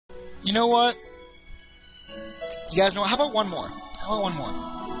You know what? You guys know what? How about one more? How about one more?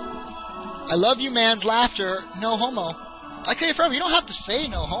 I love you, man's laughter. No homo. I kill you forever. You don't have to say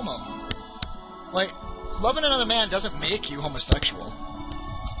no homo. Like, loving another man doesn't make you homosexual.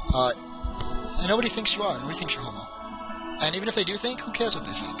 And nobody thinks you are. Nobody thinks you're homo. And even if they do think, who cares what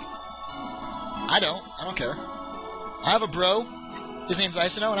they think? I don't. I don't care. I have a bro. His name's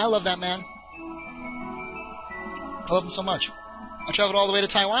Isono, and I love that man. I love him so much. I traveled all the way to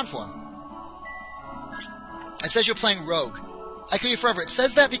Taiwan for him. It says you're playing Rogue. I kill you forever. It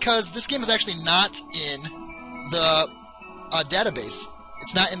says that because this game is actually not in the database.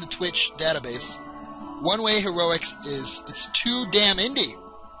 It's not in the Twitch database. One Way Heroics is... It's too damn indie.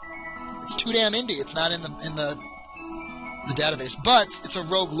 It's too damn indie. It's not in the database. But it's a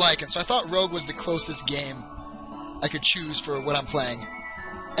roguelike, and so I thought Rogue was the closest game I could choose for what I'm playing.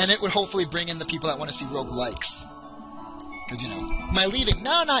 And it would hopefully bring in the people that want to see roguelikes. Because, you know... Am I leaving?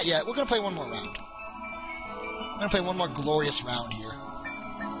 No, not yet. We're going to play one more round. I'm going to play one more glorious round here.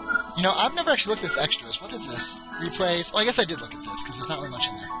 You know, I've never actually looked at this extras. What is this? Replays. Well, I guess I did look at this, because there's not really much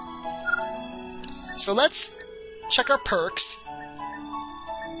in there. So let's check our perks.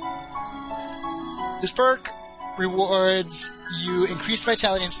 This perk rewards you increased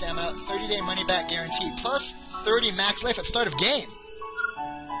vitality and stamina, 30-day money-back guarantee, plus 30 max life at start of game.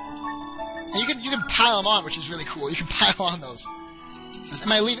 And you can pile them on, which is really cool. You can pile on those. Says,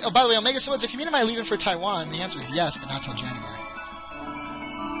 am I leaving? Oh, by the way, Omega Swords, if you mean am I leaving for Taiwan, the answer is yes, but not till January.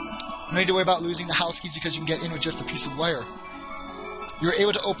 No need to worry about losing the house keys because you can get in with just a piece of wire. You're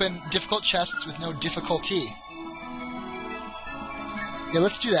able to open difficult chests with no difficulty. Yeah,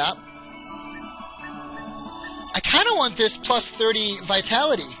 let's do that. I kind of want this plus 30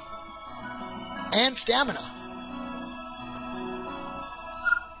 vitality and stamina.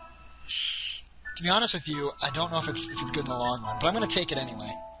 To be honest with you, I don't know if it's good in the long run, but I'm going to take it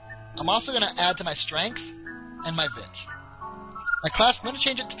anyway. I'm also going to add to my strength and my vit. My class, I'm going to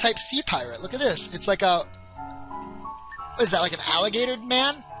change it to type Sea Pirate. Look at this. It's like a... What is that, like an alligator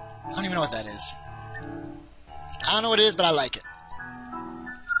man? I don't even know what that is. I don't know what it is, but I like it.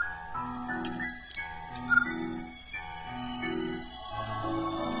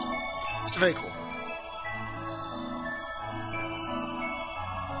 It's very cool.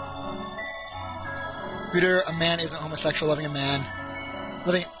 Reader, a man isn't homosexual, loving a man.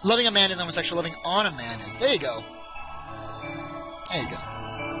 Loving a man isn't homosexual, loving on a man is. There you go. There you go.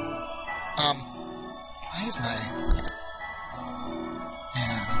 Why is my...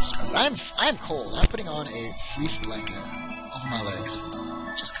 Yeah, I'm cold. I'm putting on a fleece blanket over my legs.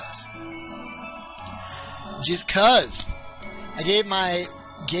 Just cuz. Just cuz. I gave my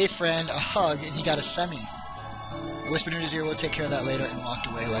gay friend a hug and he got a semi. I whispered in his ear, we'll take care of that later, and walked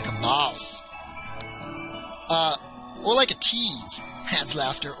away like a boss. Or like a tease. Man's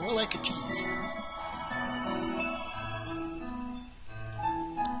laughter. Or like a tease.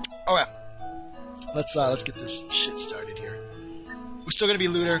 Oh yeah. Let's get this shit started here. We're still gonna be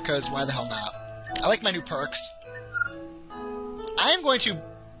looter, cause why the hell not? I like my new perks. I am going to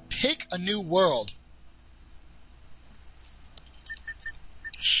pick a new world.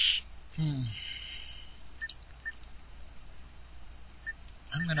 I'm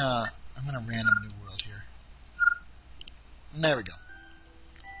gonna random a new world here. There we go.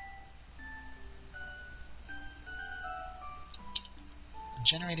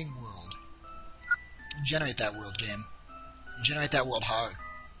 Generating world. Generate that world, game. Generate that world hard.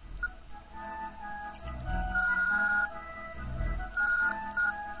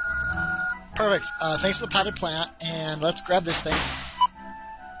 Perfect. Thanks for the potted plant, and let's grab this thing.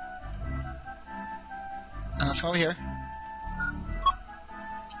 And let's go over here.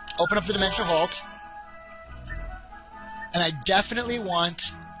 Open up the Dimensional Vault. And I definitely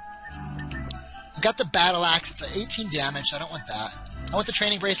want... I've got the Battle Axe. It's at 18 damage. I don't want that. I want the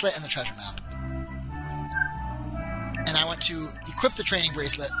Training Bracelet and the Treasure Map. And I want to equip the Training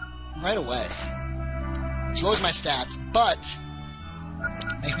Bracelet right away. Which lowers my stats, but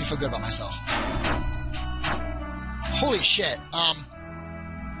makes me feel good about myself. Holy shit.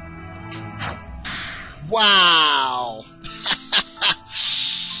 Wow.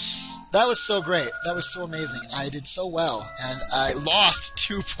 That was so great. That was so amazing. I did so well. And I lost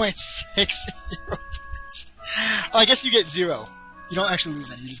 2.6 hero points. Oh, I guess you get 0. You don't actually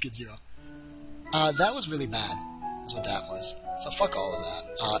lose any. You just get 0. That was really bad, is what that was. So fuck all of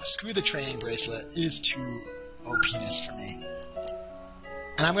that. Screw the Training Bracelet. It is too OP-ness for me.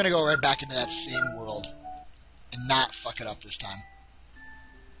 And I'm going to go right back into that same world and not fuck it up this time.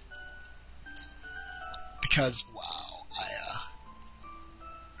 Because, wow,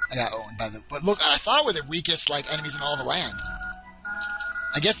 I got owned by the... But look, I thought we were the weakest, like, enemies in all the land.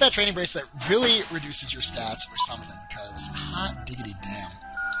 I guess that training bracelet really reduces your stats or something, because hot diggity damn.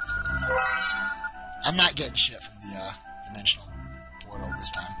 I'm not getting shit from the dimensional portal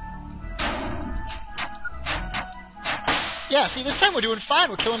this time. Yeah, see, this time we're doing fine.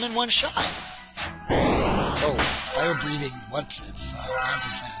 We'll kill him in one shot. Oh, fire breathing. What's it's? I'm a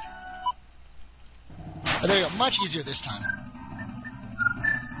big fan. But there you go. Much easier this time.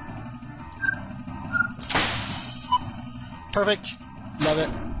 Perfect. Love it.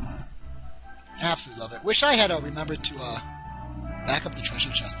 Absolutely love it. Wish I had remembered to back up the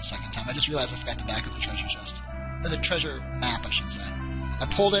treasure chest the second time. I just realized I forgot to back up the treasure chest. Or the treasure map, I should say. I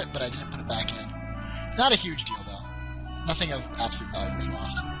pulled it, but I didn't put it back in. Not a huge deal, though. Nothing of absolute value was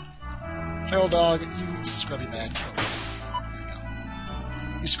lost. Feral dog, you scrubby man. There you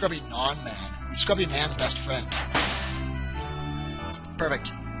go. You scrubby non-man. You scrubby man's best friend.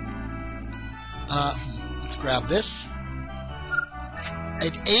 Perfect. Let's grab this.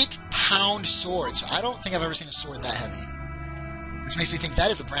 An 8-pound sword, so I don't think I've ever seen a sword that heavy. Which makes me think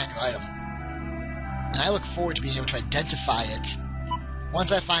that is a brand new item. And I look forward to being able to identify it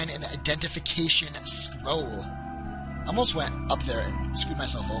once I find an identification scroll. I almost went up there and screwed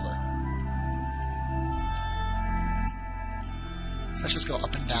myself over. So let's just go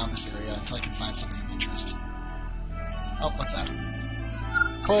up and down this area until I can find something of interest. Oh, what's that?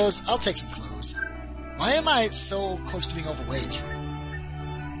 Clothes. I'll take some clothes. Why am I so close to being overweight?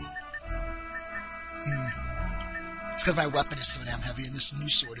 It's because my weapon is so damn heavy, and this new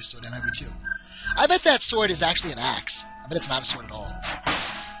sword is so damn heavy too. I bet that sword is actually an axe. I bet it's not a sword at all.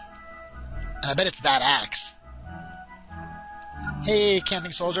 And I bet it's that axe. Hey,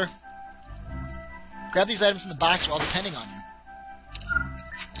 camping soldier. Grab these items in the box while depending on you.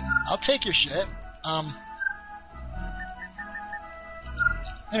 I'll take your shit. I'm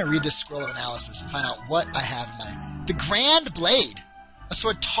gonna read this scroll of analysis and find out what I have in my... The Grand Blade! A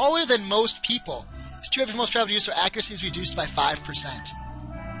sword taller than most people. It's 2 of its most traveled use, so accuracy is reduced by 5%.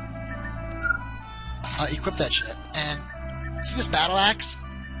 Equip that shit. And see this battle axe?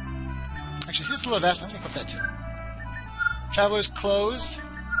 Actually, see this little vest? I'm gonna equip that too. Traveler's clothes.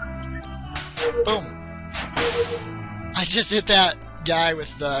 Boom. I just hit that guy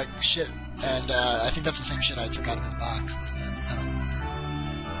with the shit, and I think that's the same shit I took out of his box.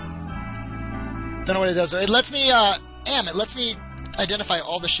 Don't know what it does. It lets me, it lets me identify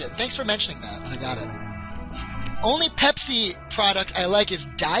all the shit. Thanks for mentioning that. I got it. Only Pepsi product I like is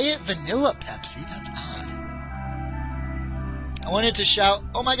Diet Vanilla Pepsi. That's odd. I wanted to shout,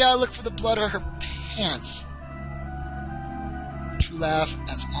 oh my god, look for the blood on her pants. True laugh,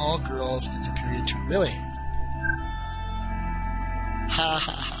 as all girls in their period too. Really? Ha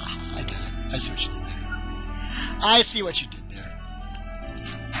ha ha ha. I get it. I see what you did there. I see what you did there.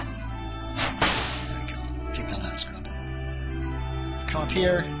 There we go. Take down that scrub. Come up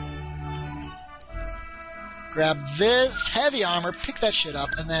here. Grab this heavy armor, pick that shit up,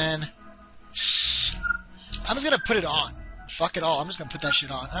 and then... I'm just gonna put it on. Fuck it all. I'm just gonna put that shit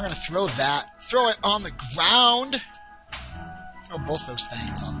on. I'm gonna throw that. Throw it on the ground. Throw both those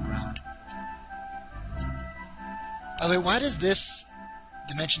things on the ground. By the way, why does this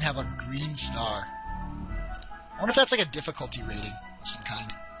dimension have a green star? I wonder if that's like a difficulty rating of some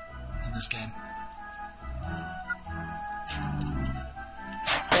kind in this game.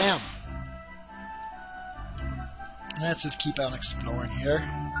 Bam! Let's just keep on exploring here.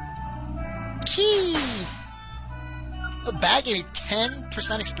 Key! The bat gave me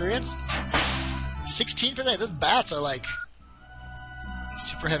 10% experience? 16%? Those bats are like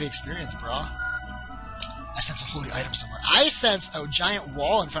super heavy experience, bro. I sense a holy item somewhere. I sense a giant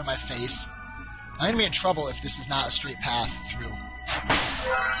wall in front of my face. I'm gonna be in trouble if this is not a straight path through.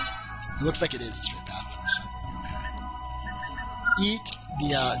 It looks like it is a straight path through, so okay. Eat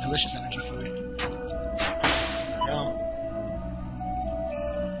the delicious energy food. There we go.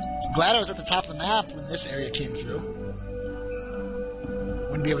 I'm glad I was at the top of the map when this area came through.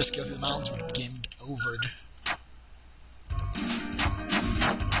 Wouldn't be able to scale through the mountains, would have gamed overed.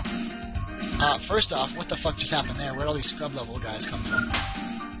 First off, what the fuck just happened there? Where'd all these scrub level guys come from?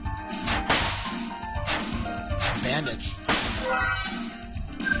 Bandits.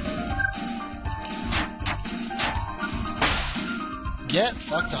 Get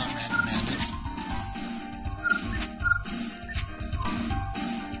fucked on, random bandits.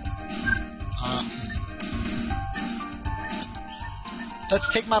 Let's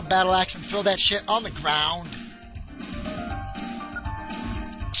take my battle axe and throw that shit on the ground.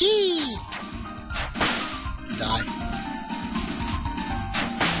 Key! Die.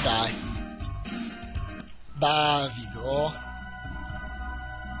 Die. Bah, Vigo.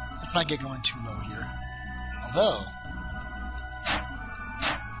 Let's not get going too low here. Although...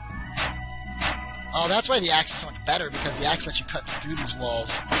 Oh, that's why the axe is so much better, because the axe lets you cut through these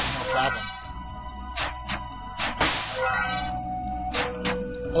walls. No problem.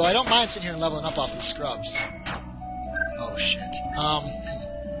 Well, I don't mind sitting here and leveling up off these scrubs. Oh, shit. There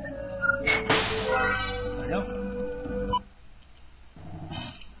we go.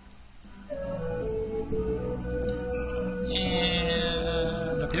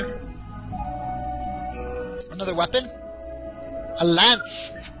 And up here. Another weapon. A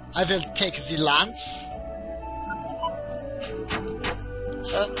lance. I will take the lance.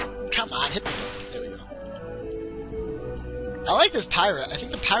 Come on, hit the book. There we go. I like this pirate. I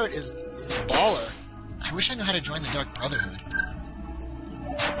think the pirate is a baller. I wish I knew how to join the Dark Brotherhood.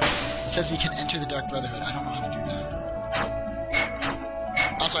 It says you can enter the Dark Brotherhood. I don't know how to do that.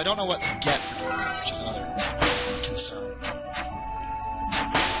 Also, I don't know what to get for doing that, which is another concern.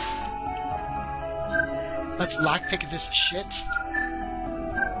 Let's lockpick this shit.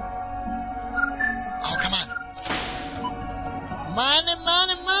 Oh, come on. Money,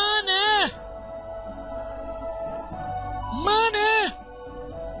 money, money! Money!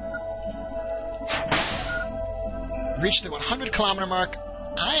 Reached the 100-kilometer mark.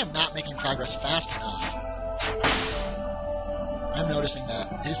 I am not making progress fast enough. I'm noticing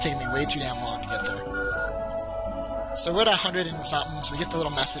that. It is taking me way too damn long to get there. So we're at 100 and something, so we get the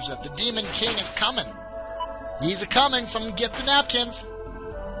little message that the Demon King is coming. He's a-coming. Someone get the napkins.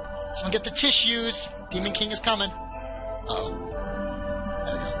 Someone get the tissues. Demon King is coming. Uh-oh.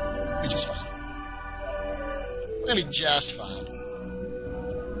 There we go. We're just fine. We're gonna be just fine.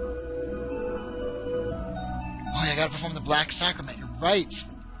 Oh, yeah, I gotta perform the Black Sacrament. You're right.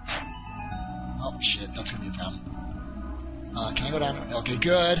 Oh, shit. That's gonna be a problem. Can I go down? Okay,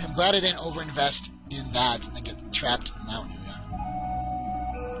 good. I'm glad I didn't overinvest in that and then get trapped in the mountain.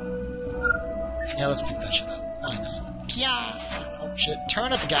 Yeah, let's pick that shit up. Why not? Pia! Oh, shit.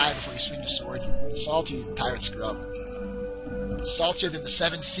 Turn at the guy before you swing your sword, you salty pirate scrub. Saltier than the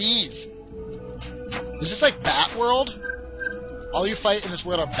 7 seas. Is this like Bat World? All you fight in this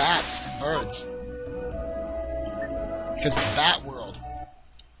world are bats and birds. Because it's Bat World.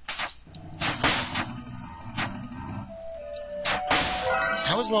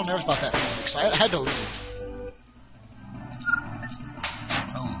 I was a little nervous about that music, so I had to leave.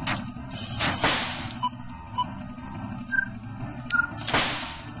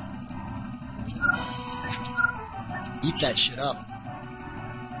 Eat that shit up.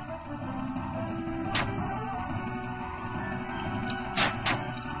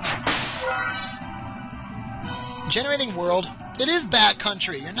 Generating world. It is Bat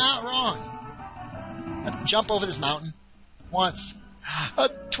Country. You're not wrong. Let's jump over this mountain. Once.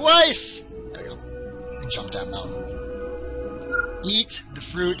 Twice! There we go. And jump that mountain. Eat the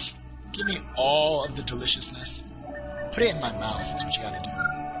fruit. Give me all of the deliciousness. Put it in my mouth. That's what you gotta do.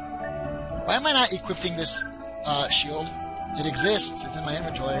 Why am I not equipping this shield? It exists. It's in my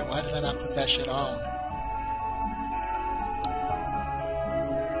inventory. Why did I not put that shit on?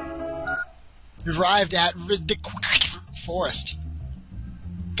 We've arrived at Ridiculous Forest.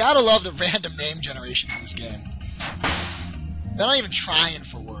 Gotta love the random name generation in this game. They're not even trying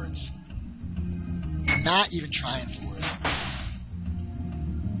for words. They're not even trying for words.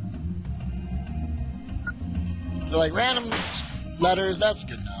 They're like, random letters, that's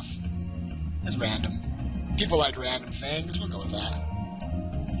good enough. It's random. People like random things, we'll go with that.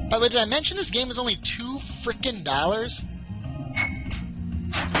 By the way, did I mention this game is only $2 frickin'?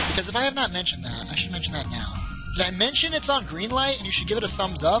 Because if I have not mentioned that, I should mention that now. Did I mention it's on Greenlight and you should give it a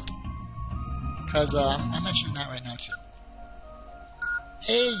thumbs up? Because I'm mentioning that right now too.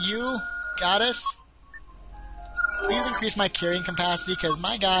 Hey, you, goddess. Please increase my carrying capacity, because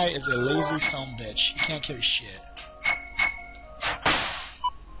my guy is a lazy sumbitch. He can't carry shit.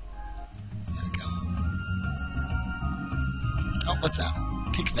 There we go. Oh, what's that?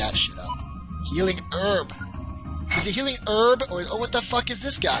 Pick that shit up. Healing herb. Is it healing herb, or oh, what the fuck is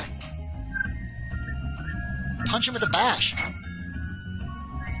this guy? Punch him with a bash.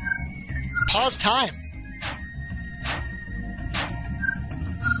 Pause time.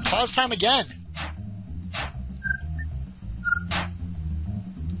 Pause time again.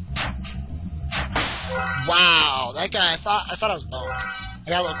 Wow, that guy, I thought I was boned. I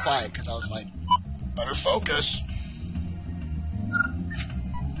got a little quiet because I was like, better focus.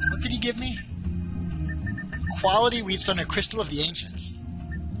 What did he give me? Quality Wheatstone and Crystal of the Ancients.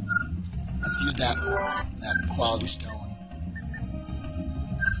 Let's use that quality stone.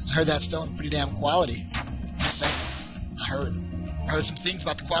 I heard that stone's pretty damn quality. Just saying. I heard some things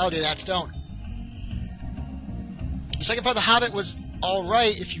about the quality of that stone. The second part of The Hobbit was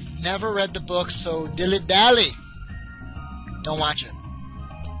alright if you've never read the book, so dilly-dally. Don't watch it.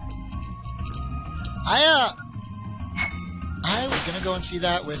 I was gonna go and see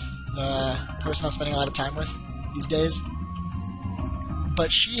that with the person I'm spending a lot of time with these days,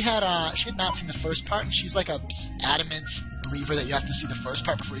 but she had not seen the first part, and she's like a adamant believer that you have to see the first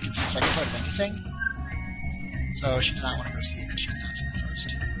part before you can see the second part of anything. So she did not want to go see it because she had not seen the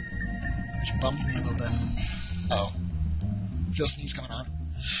first, which bummed me a little bit. Uh-oh. Feel sneeze coming on.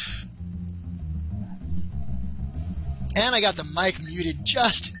 And I got the mic muted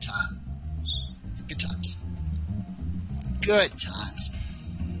just in time. Good times. Good times.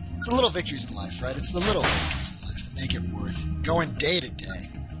 It's the little victories in life, right? It's the little victories in life that make it worth going day to day.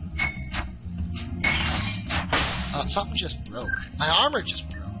 Something just broke. My armor just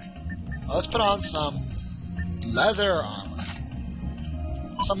broke. Well, let's put on some leather armor.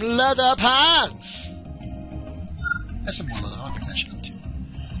 Some leather pants! That's some more leather. I'm gonna pick that shit up too.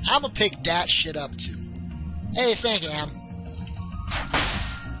 I'm gonna pick that shit up too. Hey, thank you, Am.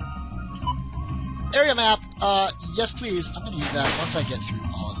 Area map, yes please. I'm gonna use that once I get through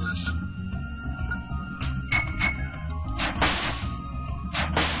all of this.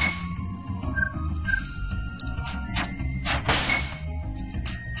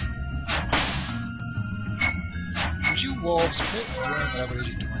 Would you wolves quit doing whatever it is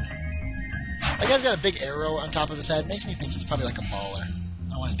you're doing? That guy's got a big arrow on top of his head. Makes me think he's probably like a baller. I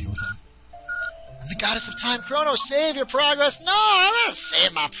don't want to deal with him. The goddess of time, Chrono, save your progress. No, I'm not gonna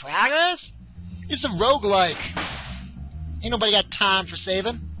save my progress. It's a roguelike. Ain't nobody got time for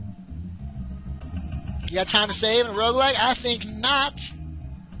saving. You got time to save in a roguelike? I think not.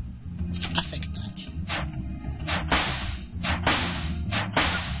 I think not.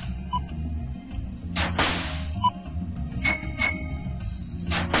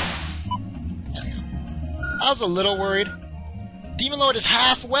 There we go. I was a little worried. Demon Lord is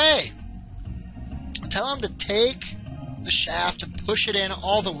halfway. Tell him to take the shaft and push it in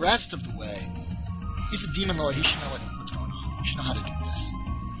all the rest of the way. He's a Demon Lord. He should know what's going on. He should know how to do this.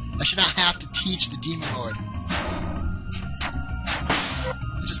 I should not have to teach the Demon Lord.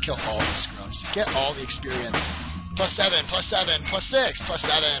 I just kill all the scrubs. Get all the experience. Plus 7, plus 7, plus 6, plus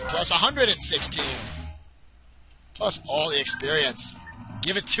 7, plus 116. Plus all the experience.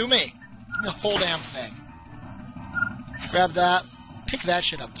 Give it to me. The whole damn thing. Grab that. Pick that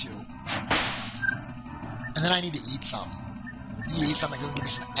shit up too. And then I need to eat something. I need to eat something that will give me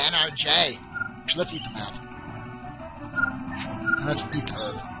some NRJ. Actually, let's eat the map. And let's eat the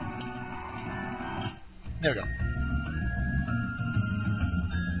herb. There we go.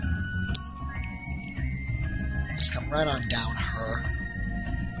 Just come right on down her.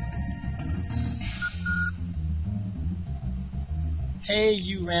 Hey,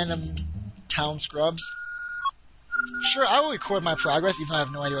 you random town scrubs. Sure, I will record my progress even though I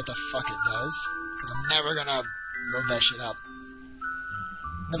have no idea what the fuck it does. Because I'm never gonna load that shit up.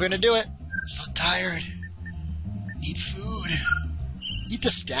 Never gonna do it. So tired. Need food. Eat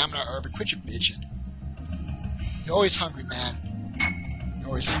the stamina herb and quit your bitching. You're always hungry, man. You're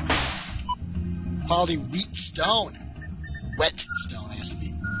always hungry. Quality wheat stone. Wet stone, I guess it would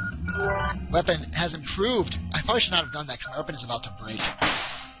be. Weapon has improved. I probably should not have done that because my weapon is about to break.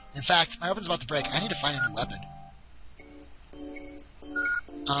 In fact, my weapon's about to break. I need to find a new weapon.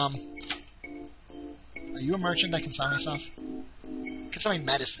 Are you a merchant that can sell me stuff? Can sell me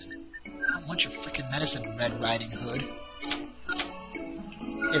medicine. I don't want your freaking medicine, Red Riding Hood.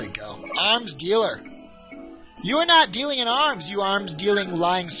 Here we go. Arms dealer. You are not dealing in arms, you arms dealing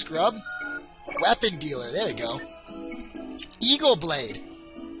lying scrub. Weapon dealer. There we go. Eagle Blade.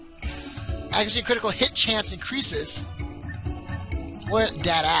 Accuracy and critical hit chance increases. Or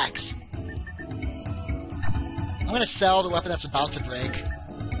that axe. I'm going to sell the weapon that's about to break.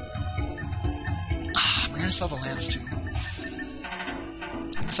 I'm going to sell the lance too.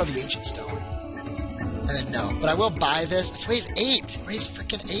 I'm going to sell the ancient stone. And then no. But I will buy this. It weighs 8. It weighs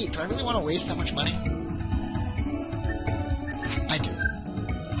freaking 8. Do I really want to waste that much money? I do.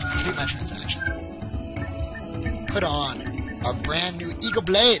 Complete my transaction. Put on our brand new Eagle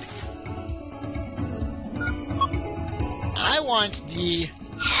Blade. I want the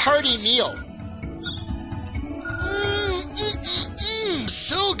hearty meal.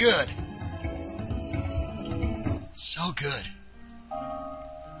 So good. So good.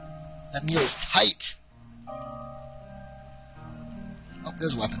 That meal is tight. Oh,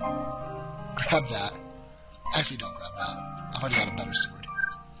 there's a weapon. Grab that. Actually, don't grab that. I've already got a better sword.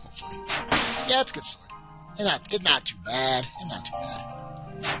 Hopefully. Yeah, it's a good sword. It's not too bad. It's not too bad.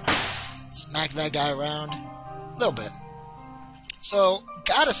 Smack that guy around. A little bit. So,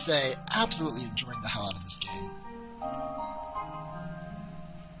 gotta say, absolutely enjoying the hell out of this game.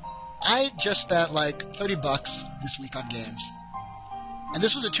 I just spent like $30 this week on games. And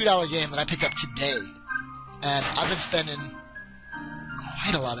this was a $2 game that I picked up today and I've been spending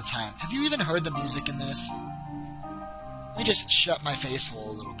quite a lot of time. Have you even heard the music in this? Let me just shut my face hole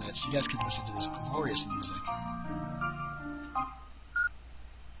a little bit so you guys can listen to this glorious music.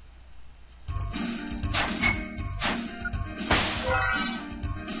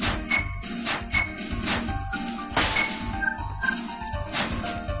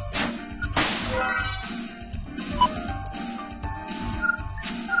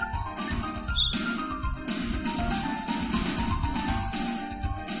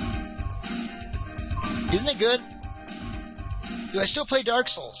 Isn't it good? Do I still play Dark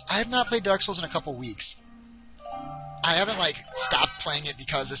Souls? I have not played Dark Souls in a couple weeks. I haven't, like, stopped playing it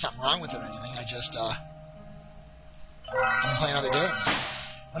because there's something wrong with it or anything. I just, I'm playing other games.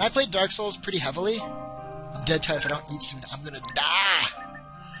 When I played Dark Souls pretty heavily, I'm dead tired. If I don't eat soon, I'm gonna die.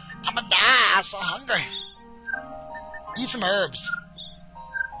 I'm gonna die. I'm so hungry. Eat some herbs.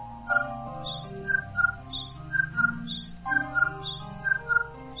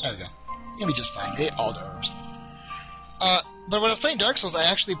 There we go. You're gonna be just fine. You ate all the herbs. But when I was playing Dark Souls, I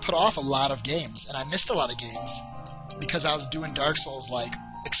actually put off a lot of games, and I missed a lot of games because I was doing Dark Souls, like,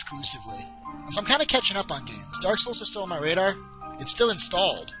 exclusively. And so I'm kind of catching up on games. Dark Souls is still on my radar. It's still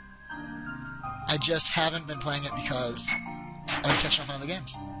installed. I just haven't been playing it because I've been catching up on other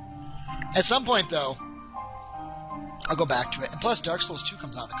games. At some point, though, I'll go back to it. And plus, Dark Souls 2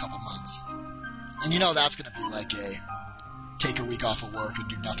 comes out in a couple months. And you know that's going to be like a take a week off of work and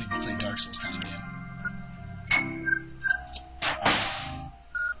do nothing but play Dark Souls kind of game.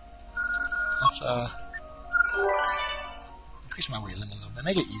 Let's, increase my weight limit a little bit.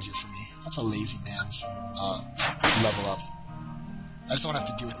 Make it easier for me. That's a lazy man's, level up. I just don't have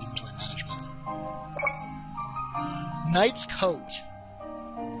to deal with inventory management. Knight's Coat.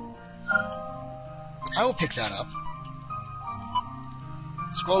 I will pick that up.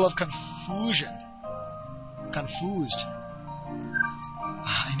 Scroll of Confusion. Confused.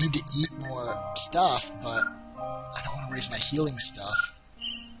 I need to eat more stuff, but I don't want to waste my healing stuff.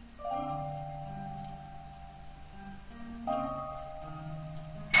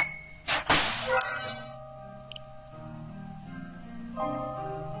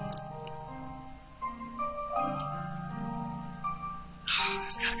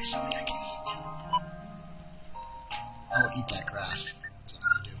 There's gotta be something I can eat. I will eat that grass. That's what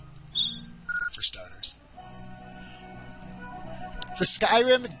I'm gonna do. For starters. For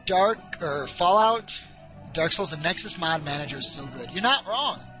Skyrim, Fallout, Dark Souls, the Nexus Mod Manager is so good. You're not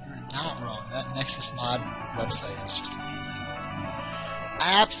wrong. You're not wrong. That Nexus Mod website is just amazing.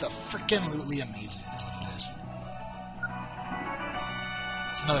 Abso-freaking-lutely amazing is what it is.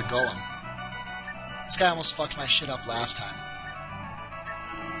 It's another golem. This guy almost fucked my shit up last time.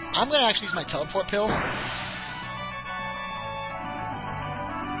 I'm gonna actually use my teleport pill. Can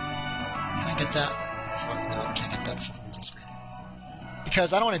I get that? No, I can't get that before I lose the screen.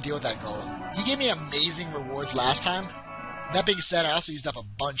 Because I don't want to deal with that golem. He gave me amazing rewards last time. That being said, I also used up a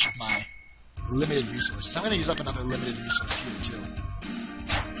bunch of my limited resources. So I'm gonna use up another limited resource here too.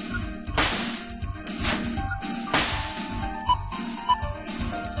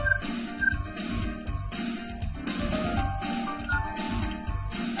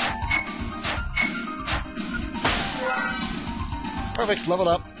 Perfect, leveled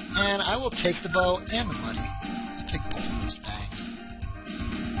up. And I will take the bow and the money. I'll take both of those things.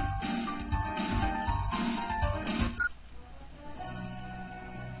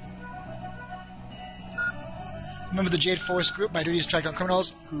 Remember the Jade Forest group? My duty is to track down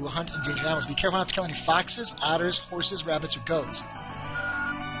criminals who hunt endangered animals. Be careful not to kill any foxes, otters, horses, rabbits, or goats.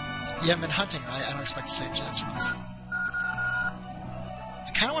 You haven't been hunting, right? I don't expect the same chance from this.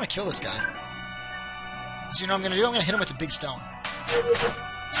 I kind of want to kill this guy. So you know what I'm going to do? I'm going to hit him with a big stone.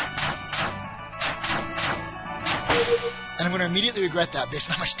 And I'm going to immediately regret that based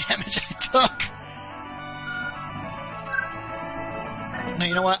on how much damage I took. No,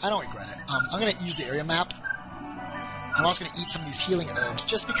 you know what? I don't regret it. I'm going to use the area map. I'm also going to eat some of these healing herbs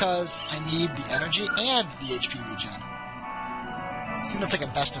just because I need the energy and the HP regen. I think that's like a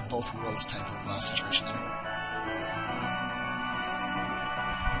best of both worlds type of situation there.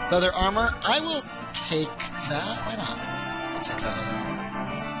 Leather armor. I will take that. Why not? I'll take that leather armor.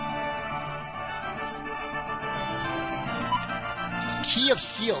 Key of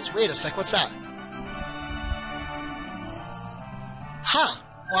Seals. Wait a sec. What's that? Huh.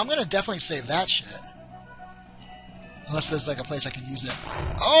 Well, I'm going to definitely save that shit. Unless there's like a place I can use it.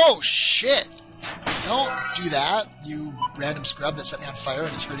 Oh, shit! Don't do that, you random scrub that set me on fire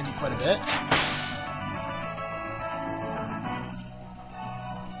and is hurting me quite a bit.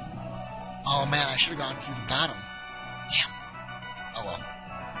 Oh man, I should have gone through the bottom. Damn. Oh well.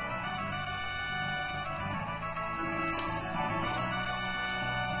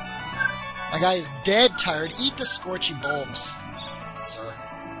 My guy is dead tired. Eat the scorchy bulbs, sir.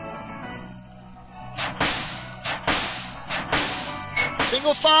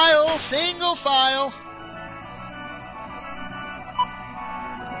 Single file, single file.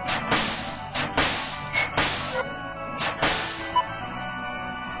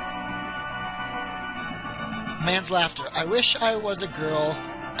 Man's laughter. I wish I was a girl.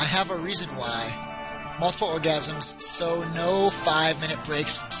 I have a reason why. Multiple orgasms, so no 5-minute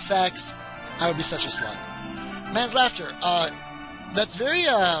breaks from sex. I would be such a slut. Man's laughter. That's very,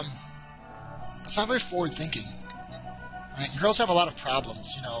 it's not very forward-thinking. Right? Girls have a lot of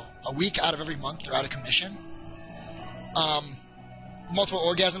problems, you know. A week out of every month, they're out of commission. Multiple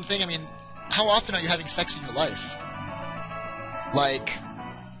orgasm thing, I mean, how often are you having sex in your life? Like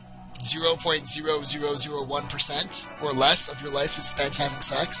 0.0001% or less of your life is spent having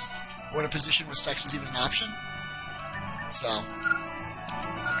sex, or in a position where sex is even an option. So,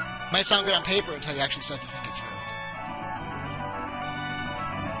 might sound good on paper until you actually start to think it through.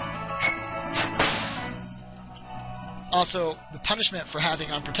 Also, the punishment for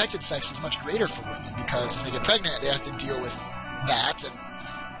having unprotected sex is much greater for women, because if they get pregnant, they have to deal with that, and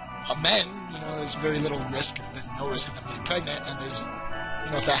men, you know, there's very little risk, there's no risk of them getting pregnant, and there's,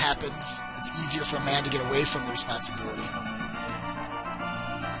 you know, if that happens, it's easier for a man to get away from the responsibility.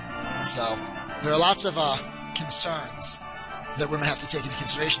 So, there are lots of concerns that women have to take into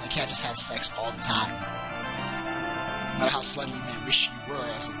consideration. They can't just have sex all the time. No matter how slutty you may wish you were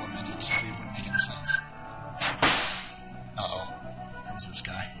as a woman, it simply wouldn't make any sense. Uh-oh. Here comes this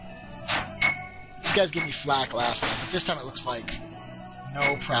guy. These guys gave me flack last time, but this time it looks like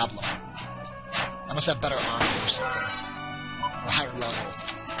no problem. I must have better armor or something. Or a higher level.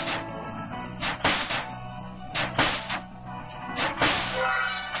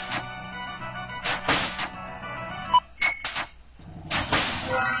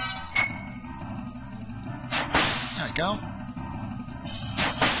 There we go.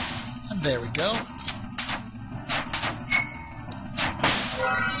 And there we go.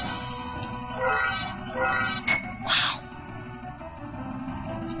 Wow.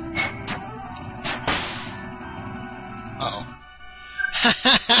 Uh-oh.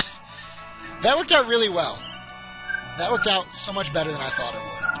 That worked out really well. That worked out so much better than I thought it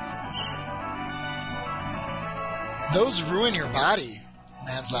would. Those ruin your body,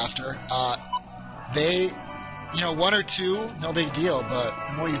 Man's laughter. They, you know, 1 or 2, no big deal, but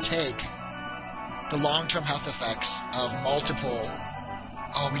the more you take, the long-term health effects of multiple...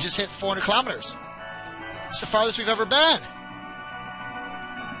 Oh, we just hit 400 kilometers. It's the farthest we've ever been.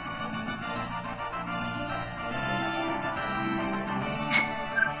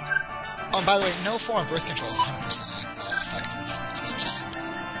 Oh, and by the way, no form of birth control is 100% effective. Just so you know.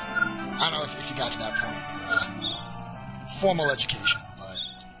 I don't know if you got to that point in your formal education, but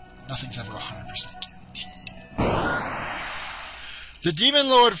nothing's ever 100% guaranteed. The Demon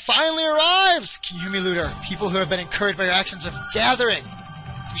Lord finally arrives! Can you hear me, Looter? People who have been encouraged by your actions are gathering.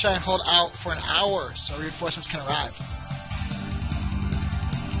 We try and hold out for an hour so reinforcements can arrive.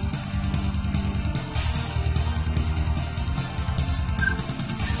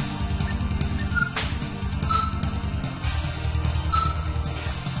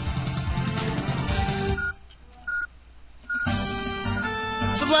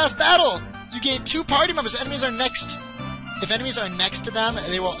 For the last battle, you gain 2 party members. Enemies are next. If enemies are next to them,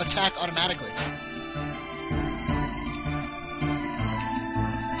 they will attack automatically.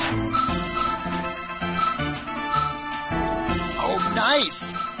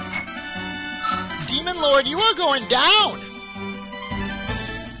 Nice! Demon Lord, you are going down!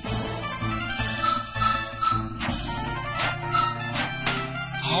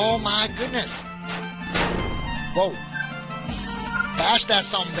 Oh my goodness! Whoa! Bash that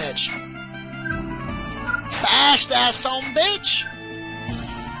sumbitch! Bash that sumbitch!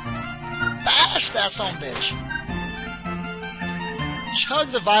 Bash that sumbitch! Chug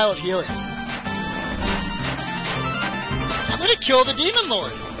the vial of healing. I'm gonna kill the Demon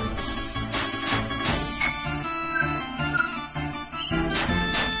Lord!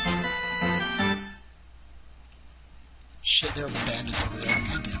 Shit, there are bandits over there.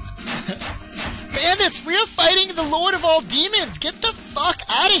 God damn it. Bandits! We are fighting the Lord of all Demons! Get the fuck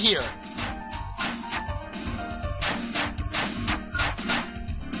out of here!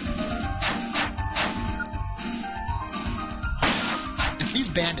 If these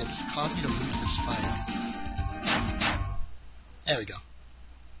bandits cause me to lose this fight... There we go.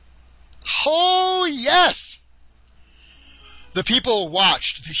 Oh, yes! The people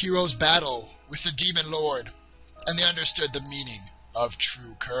watched the hero's battle with the Demon Lord, and they understood the meaning of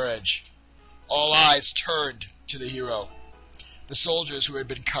true courage. All eyes turned to the hero. the soldiers who had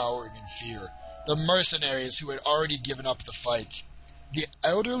been cowering in fear, the mercenaries who had already given up the fight, the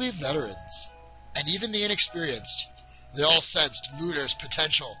elderly veterans, and even the inexperienced. They all sensed Luder's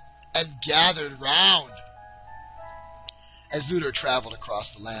potential and gathered round. As Luder traveled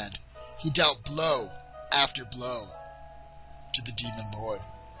across the land, he dealt blow after blow to the Demon Lord.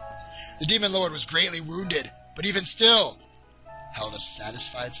 The Demon Lord was greatly wounded, but even still held a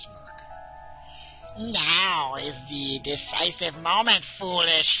satisfied smirk. Now is the decisive moment,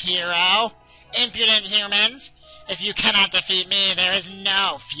 foolish hero. Impudent humans, if you cannot defeat me, there is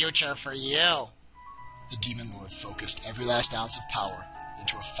no future for you. The Demon Lord focused every last ounce of power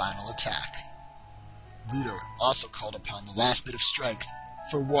into a final attack. Luder also called upon the last bit of strength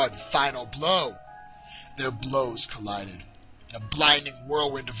for one final blow. Their blows collided in a blinding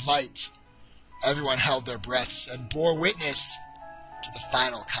whirlwind of light. Everyone held their breaths and bore witness to the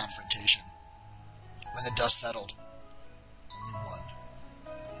final confrontation. When the dust settled, only one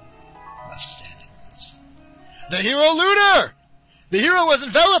left standing was the hero Luder! The hero was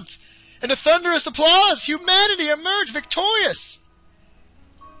enveloped in a thunderous applause. Humanity emerged victorious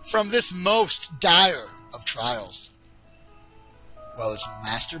from this most dire of trials. While its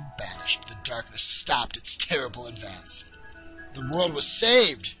master banished, the darkness stopped its terrible advance. The world was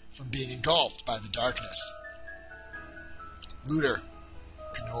saved from being engulfed by the darkness. Luder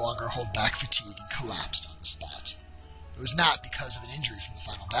could no longer hold back fatigue and collapsed on the spot. It was not because of an injury from the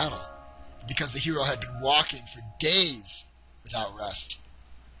final battle, but because the hero had been walking for days without rest.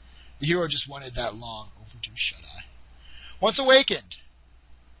 The hero just wanted that long overdue shut-eye. Once awakened,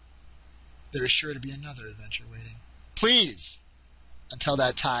 there is sure to be another adventure waiting. Please, until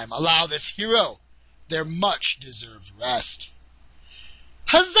that time, allow this hero their much-deserved rest.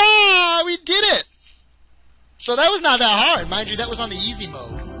 Huzzah! We did it! So that was not that hard. Mind you, that was on the easy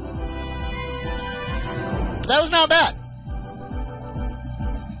mode. But that was not bad.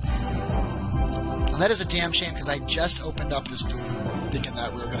 Well, that is a damn shame, because I just opened up this blue room thinking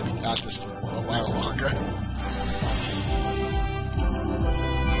that we were going to be at this for a while longer.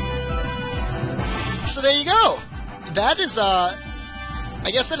 So there you go. That is, I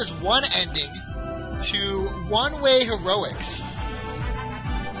guess that is one ending to One Way Heroics.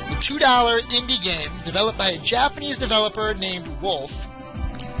 The $2 indie game developed by a Japanese developer named Wolf,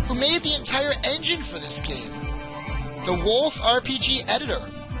 who made the entire engine for this game. The Wolf RPG editor.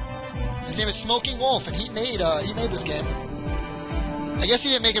 His name is Smoking Wolf, and he made this game. I guess he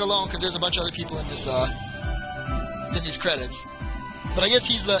didn't make it alone because there's a bunch of other people in this in these credits. But I guess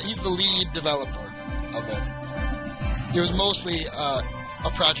he's the lead developer of it. It was mostly a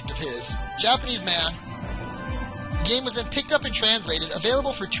project of his. Japanese man. The game was then picked up and translated,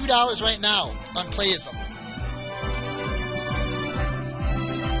 available for $2 right now on Playism.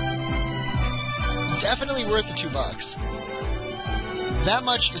 Definitely worth the $2. That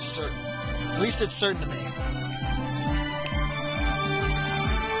much is certain. At least it's certain to me.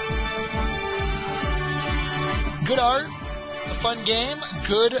 Good art, a fun game,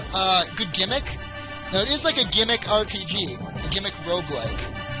 good gimmick. Now it is like a gimmick RPG, a gimmick roguelike.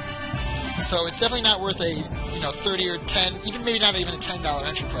 So it's definitely not worth a, $30 or $10, even maybe not even a $10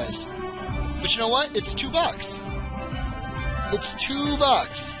 entry price. But you know what? It's $2. It's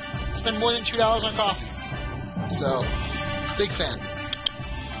 $2. Spend more than $2 on coffee. So, big fan.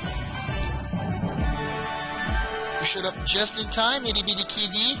 You showed up just in time, itty bitty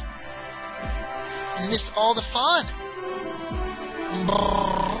kitty. You missed all the fun.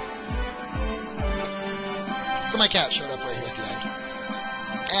 Brrr. So my cat showed up right here at the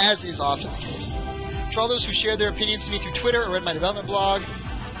end, as is often the case. For all those who shared their opinions to me through Twitter or read my development blog,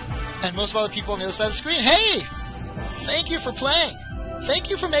 and most of other people on the other side of the screen, hey! Thank you for playing. Thank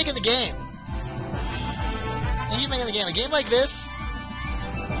you for making the game. Thank you for making the game. A game like this,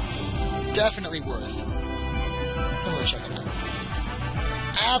 definitely worth. Don't worry, check it out.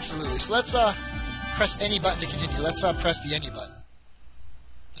 Absolutely. So let's press any button to continue. Let's press the any button.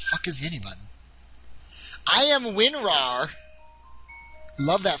 The fuck is the any button? I am WinRAR.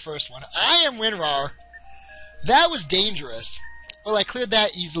 Love that first one. I am WinRAR. That was dangerous. Well, I cleared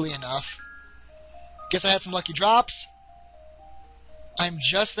that easily enough. Guess I had some lucky drops. I'm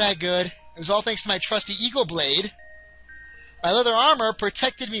just that good. It was all thanks to my trusty Eagle Blade. My leather armor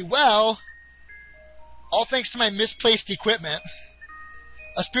protected me well. All thanks to my misplaced equipment.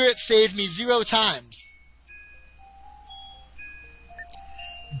 A spirit saved me 0 times.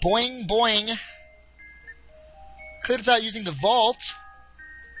 Boing, boing. Cleared without using the vault.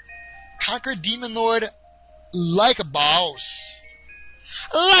 Conquered Demon Lord like a boss.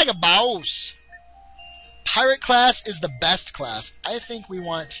 Like a boss. Pirate class is the best class. I think we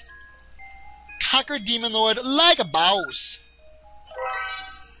want Conquered Demon Lord like a boss.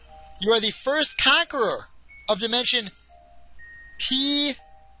 You are the first conqueror of dimension TGOAKQEX.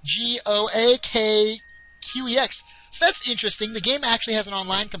 So that's interesting. The game actually has an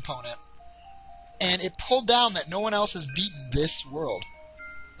online component. And it pulled down that no one else has beaten this world.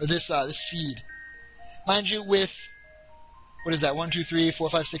 Or this seed. Mind you, with... What is that? 1, 2, 3, 4,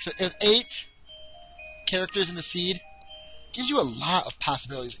 5, 6, 8 characters in the seed. Gives you a lot of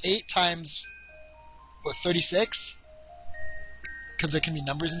possibilities. 8 times... What, 36? Because there can be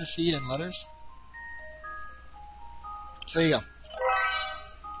numbers in the seed and letters. So there you go.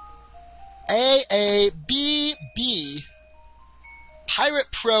 AABB Pirate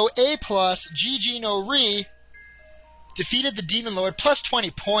Pro A+, GG no Re defeated the Demon Lord plus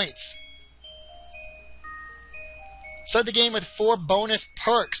 20 points. Started the game with 4 bonus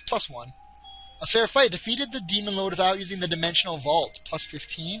perks plus 1. A fair fight defeated the Demon Lord without using the Dimensional Vault plus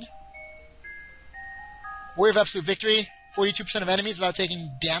 15. Warrior of Absolute Victory, 42% of enemies without taking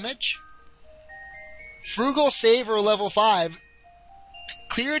damage. Frugal Saver level 5.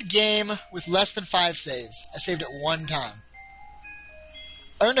 Cleared game with less than 5 saves. I saved it 1 time.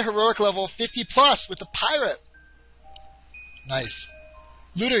 Earned a heroic level 50 plus with the pirate. Nice.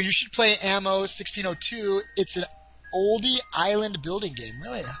 Looter, you should play Ammo 1602. It's an oldie island building game.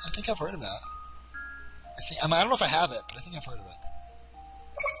 Really? I think I've heard of that. I don't know if I have it, but I think I've heard of it.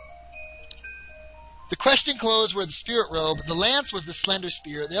 The questing clothes were the spirit robe, the lance was the slender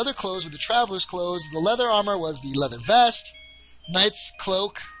spear, the other clothes were the traveler's clothes, the leather armor was the leather vest, knight's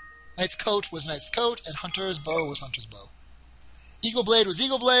coat was knight's coat, and hunter's bow was hunter's bow. Eagle blade was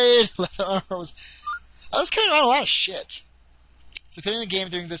eagle blade, leather armor was... I was carrying around a lot of shit. So playing the game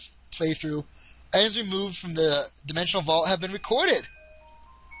during this playthrough, items removed from the Dimensional Vault have been recorded.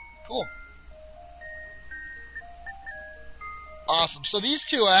 Cool. Awesome. So these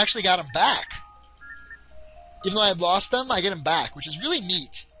two, I actually got them back. Even though I had lost them, I get them back, which is really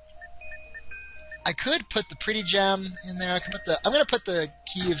neat. I could put the pretty gem in there. I'm going to put the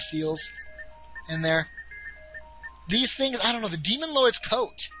Key of Seals in there. These things, I don't know, the Demon Lord's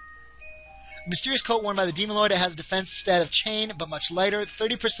coat. A mysterious coat worn by the Demon Lord. It has a defense stat of chain, but much lighter.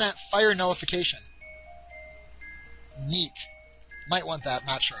 30% fire nullification. Neat. Might want that,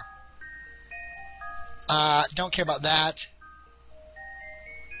 not sure. Don't care about that.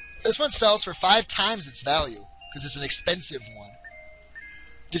 This one sells for 5 times its value, because it's an expensive one.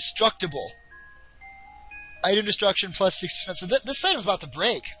 Destructible. Item destruction plus 60%. So this item's about to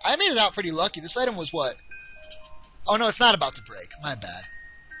break. I made it out pretty lucky. This item was what? Oh no, it's not about to break. My bad.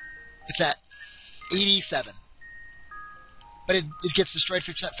 It's at 87. But it gets destroyed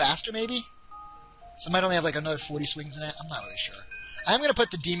 50% faster, maybe? So it might only have like another 40 swings in it. I'm not really sure. I'm going to put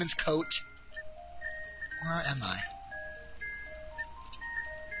the Demon's Coat. Where am I?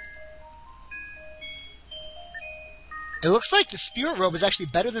 It looks like the Spirit Robe is actually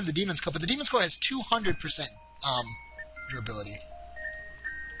better than the Demon's Coat, but the Demon's Coat has 200% durability.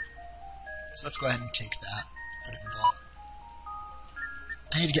 So let's go ahead and take that. Put it in the vault.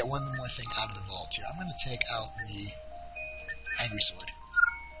 I need to get one more thing out of the vault here. I'm going to take out the Angry Sword.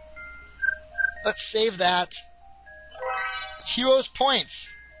 Let's save that. Heroes points.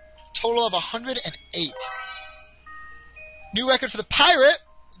 Total of 108. New record for the pirate.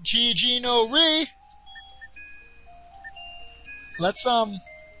 GG no Re. Let's, I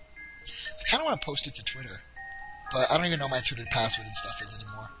kind of want to post it to Twitter. But I don't even know my Twitter password and stuff is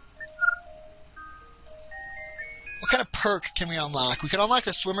anymore. What kind of perk can we unlock? We can unlock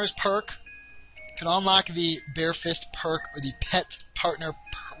the Swimmer's perk. We can unlock the Bare Fist perk or the Pet Partner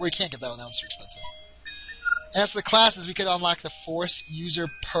perk. We can't get that one. That one's too expensive. And as for the classes, we could unlock the Force User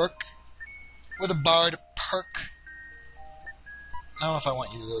perk or the Bard perk. I don't know if I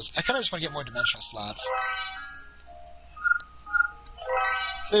want either of those. I kind of just want to get more dimensional slots.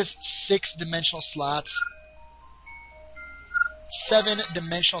 There's 6 dimensional slots. 7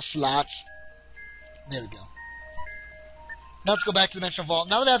 dimensional slots. There we go. Now let's go back to the Dimensional Vault.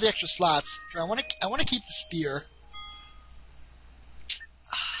 Now that I have the extra slots, I want to keep the spear.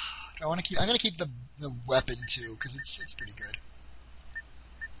 I'm going to keep the weapon too, because it's pretty good.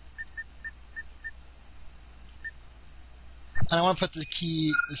 And I want to put the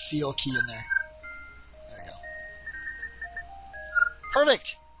seal key in there. There we go.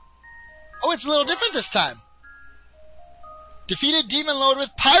 Perfect. Oh, it's a little different this time. Defeated Demon Lord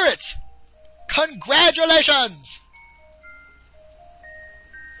with Pirates. Congratulations!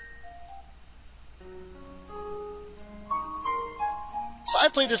 So I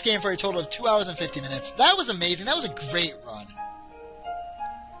played this game for a total of 2 hours and 50 minutes. That was amazing. That was a great run.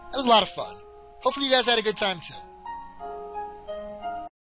 That was a lot of fun. Hopefully you guys had a good time too.